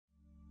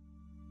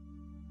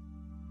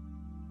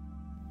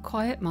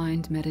Quiet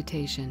mind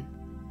meditation.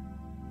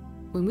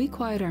 When we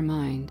quiet our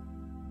mind,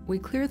 we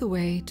clear the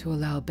way to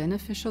allow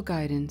beneficial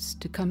guidance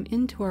to come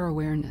into our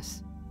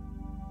awareness.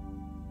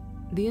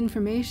 The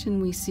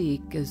information we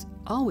seek is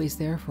always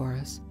there for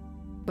us,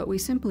 but we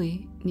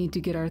simply need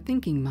to get our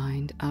thinking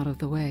mind out of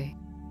the way.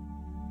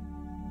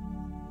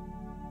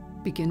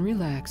 Begin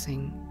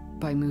relaxing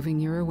by moving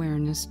your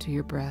awareness to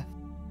your breath.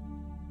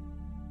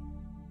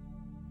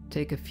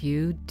 Take a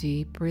few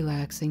deep,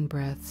 relaxing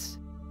breaths.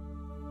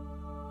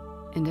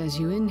 And as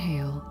you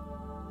inhale,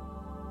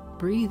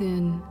 breathe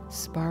in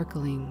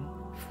sparkling,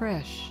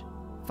 fresh,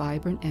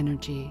 vibrant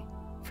energy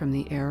from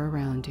the air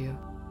around you.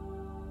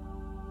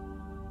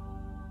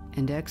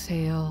 And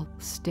exhale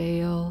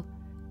stale,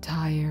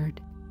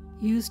 tired,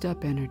 used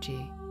up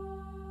energy.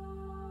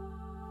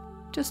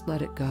 Just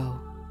let it go.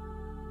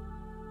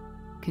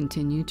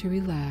 Continue to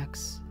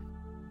relax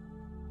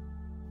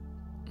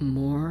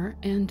more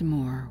and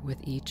more with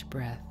each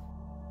breath.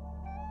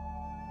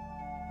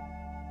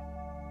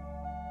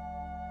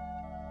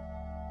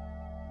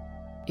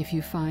 If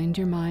you find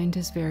your mind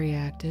is very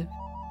active,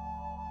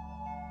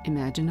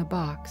 imagine a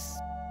box.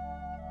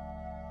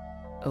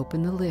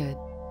 Open the lid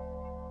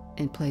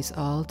and place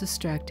all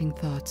distracting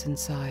thoughts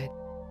inside.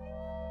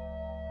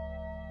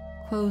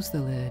 Close the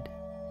lid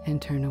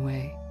and turn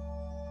away.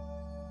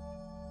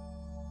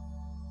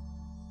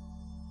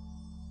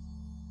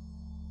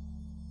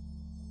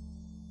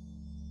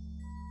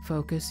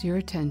 Focus your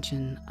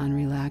attention on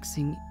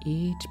relaxing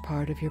each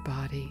part of your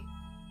body.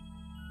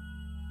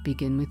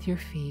 Begin with your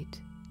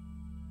feet,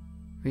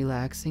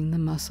 relaxing the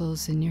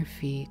muscles in your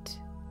feet,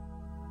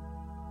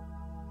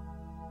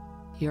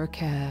 your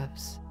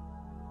calves,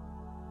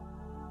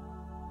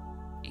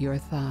 your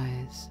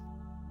thighs,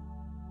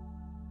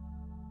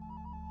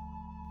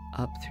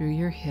 up through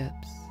your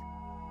hips,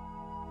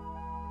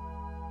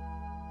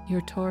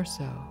 your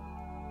torso.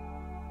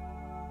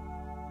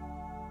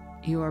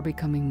 You are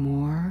becoming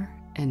more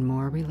and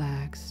more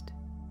relaxed.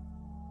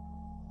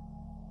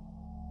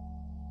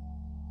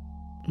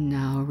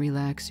 Now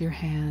relax your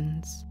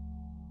hands,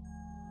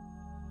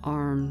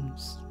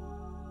 arms,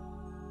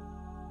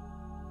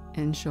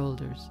 and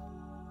shoulders,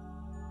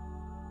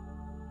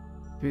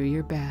 through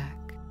your back,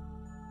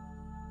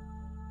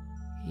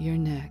 your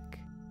neck,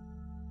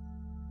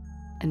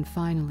 and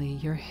finally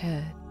your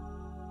head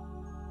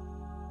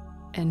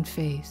and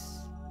face.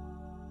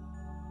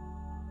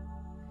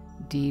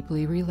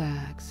 Deeply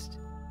relaxed,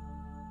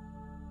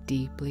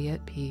 deeply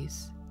at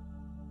peace.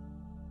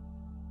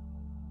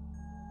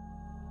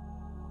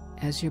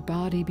 As your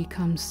body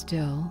becomes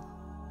still,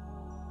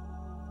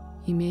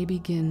 you may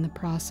begin the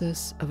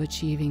process of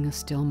achieving a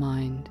still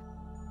mind.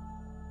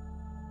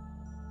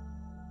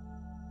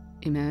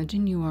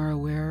 Imagine you are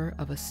aware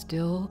of a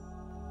still,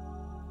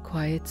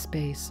 quiet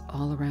space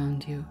all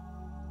around you.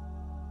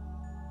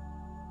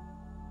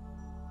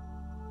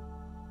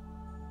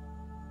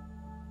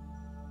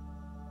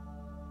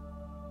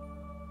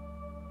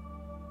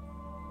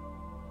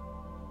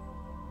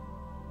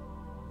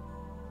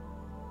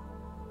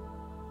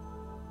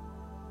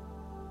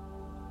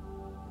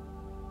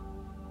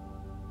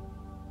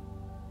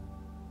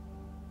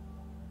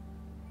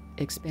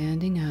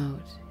 Expanding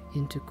out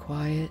into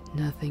quiet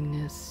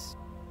nothingness.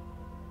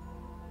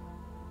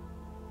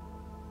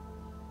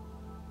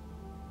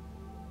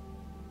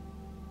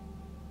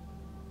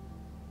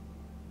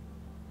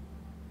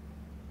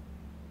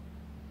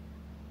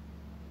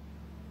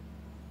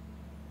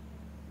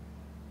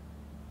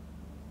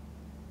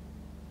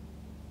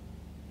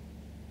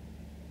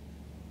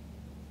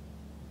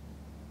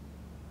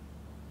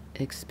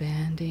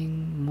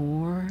 Expanding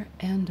more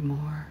and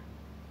more.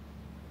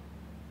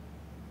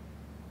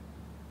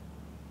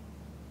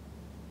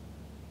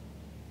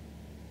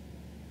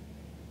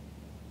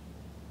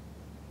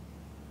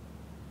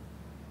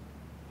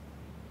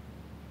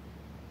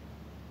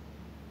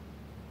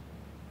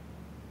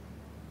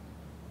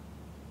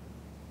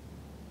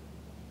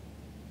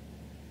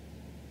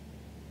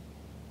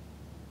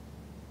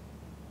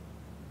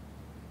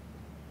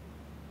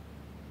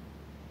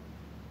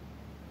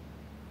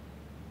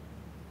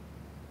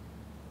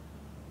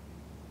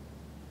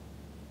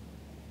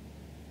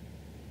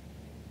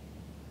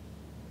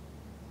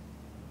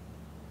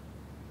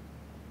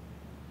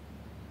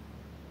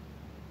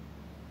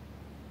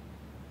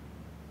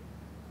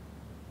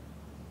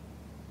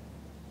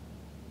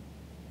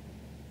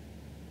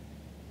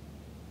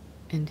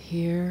 And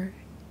here,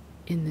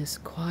 in this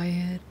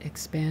quiet,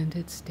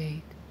 expanded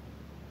state,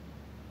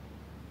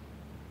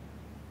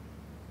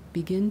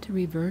 begin to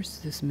reverse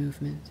this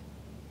movement,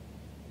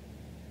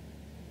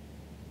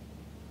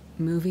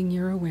 moving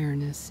your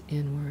awareness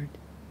inward.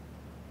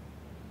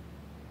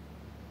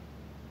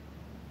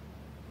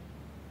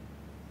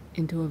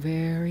 Into a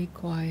very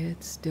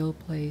quiet, still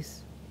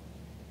place,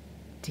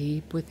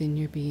 deep within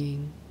your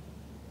being.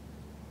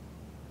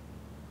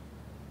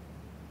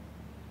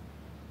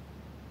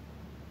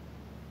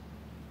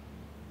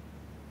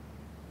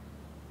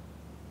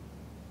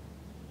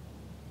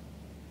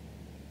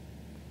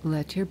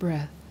 Let your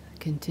breath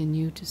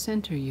continue to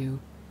center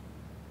you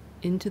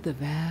into the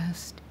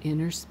vast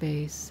inner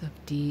space of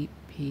deep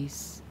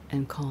peace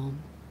and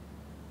calm.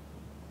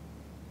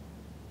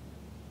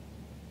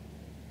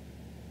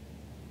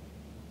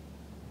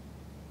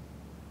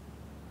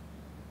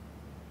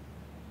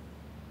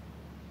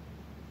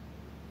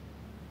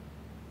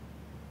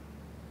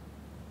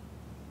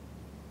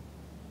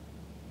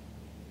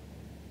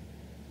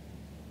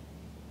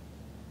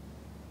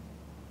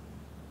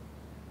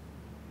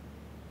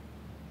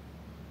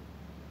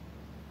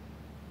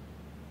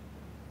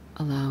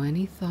 Allow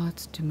any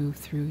thoughts to move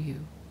through you,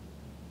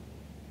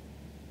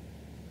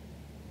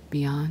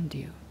 beyond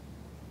you,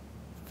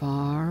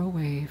 far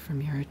away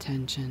from your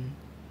attention.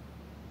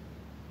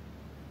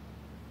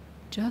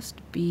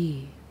 Just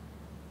be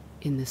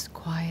in this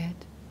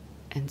quiet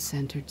and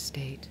centered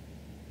state.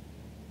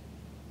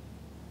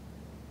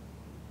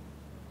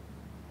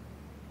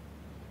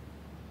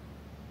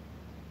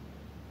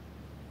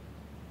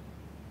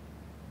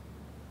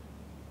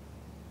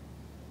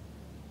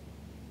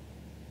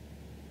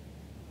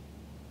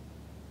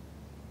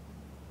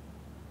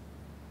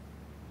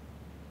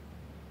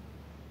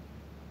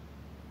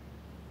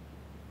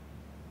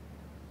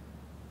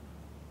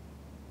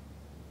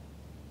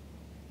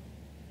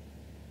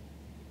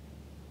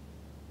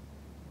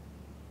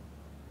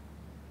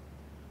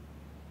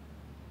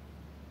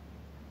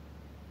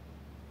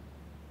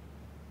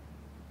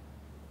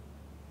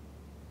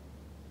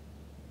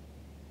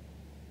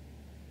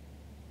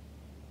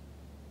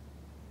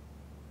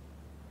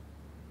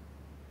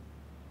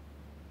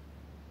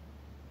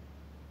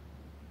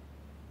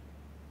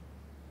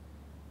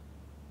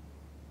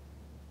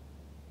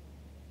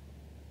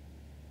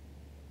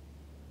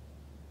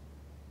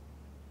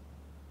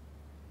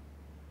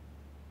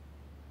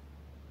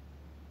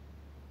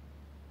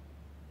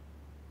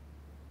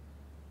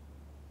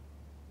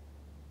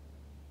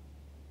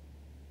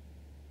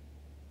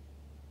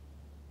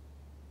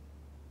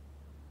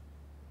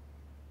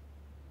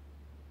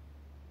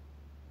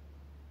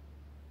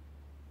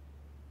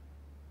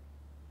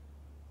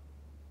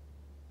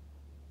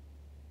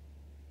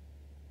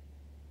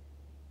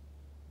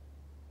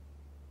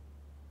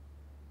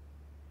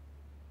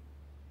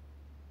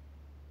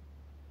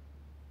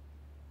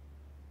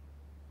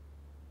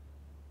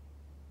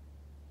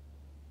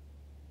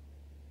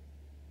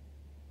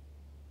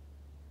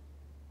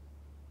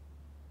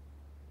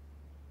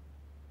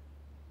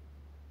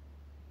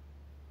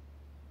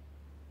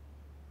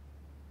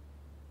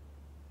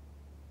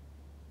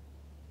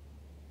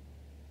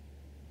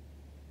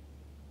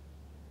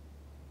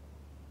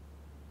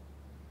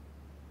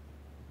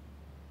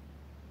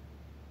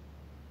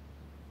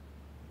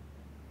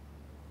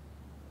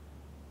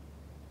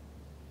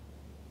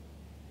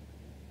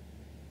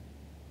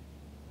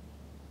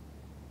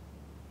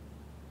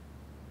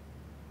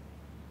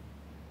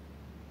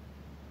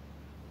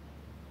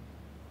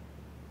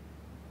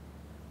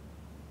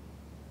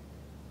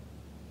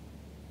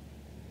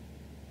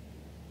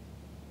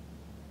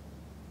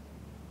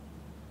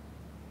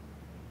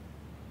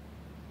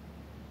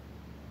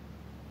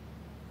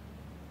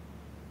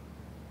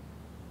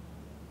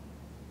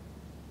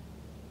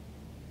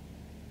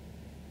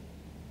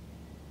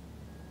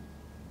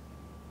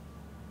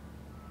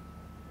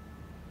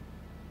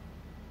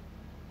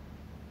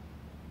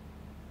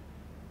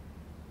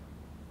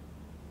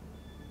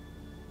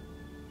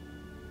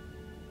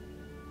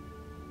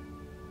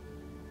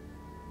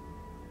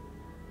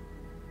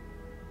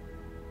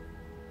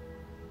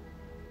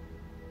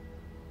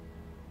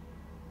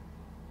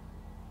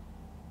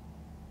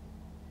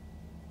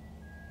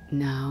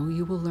 Now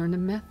you will learn a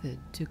method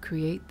to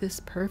create this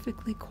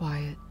perfectly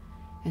quiet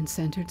and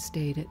centered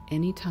state at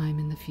any time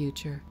in the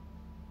future.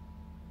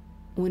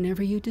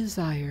 Whenever you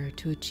desire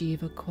to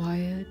achieve a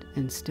quiet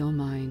and still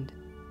mind,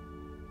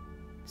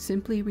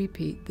 simply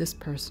repeat this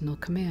personal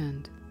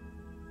command.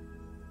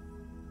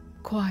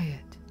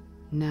 Quiet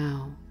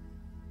now.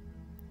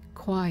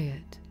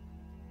 Quiet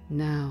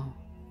now.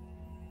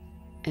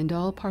 And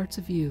all parts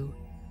of you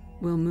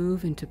will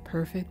move into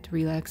perfect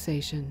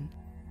relaxation.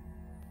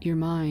 Your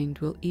mind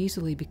will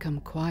easily become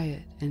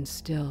quiet and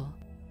still.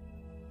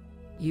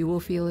 You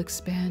will feel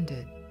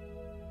expanded,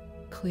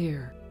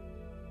 clear,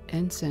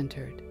 and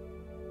centered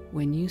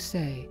when you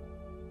say,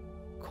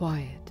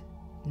 quiet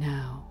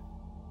now.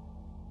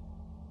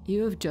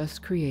 You have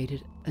just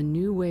created a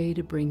new way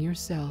to bring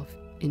yourself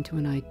into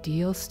an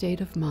ideal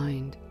state of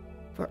mind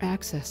for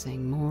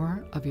accessing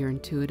more of your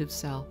intuitive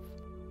self.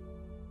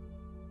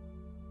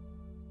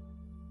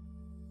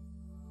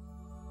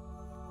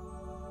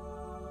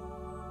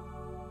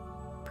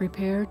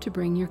 Prepare to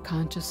bring your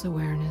conscious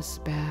awareness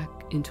back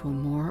into a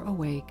more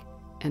awake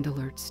and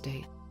alert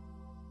state.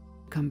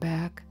 Come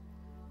back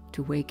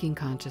to waking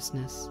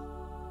consciousness,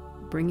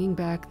 bringing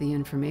back the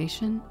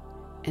information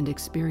and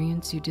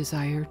experience you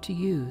desire to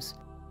use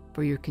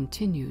for your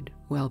continued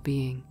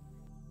well-being.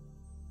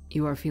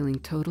 You are feeling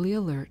totally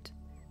alert,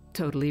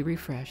 totally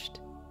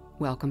refreshed.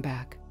 Welcome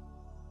back.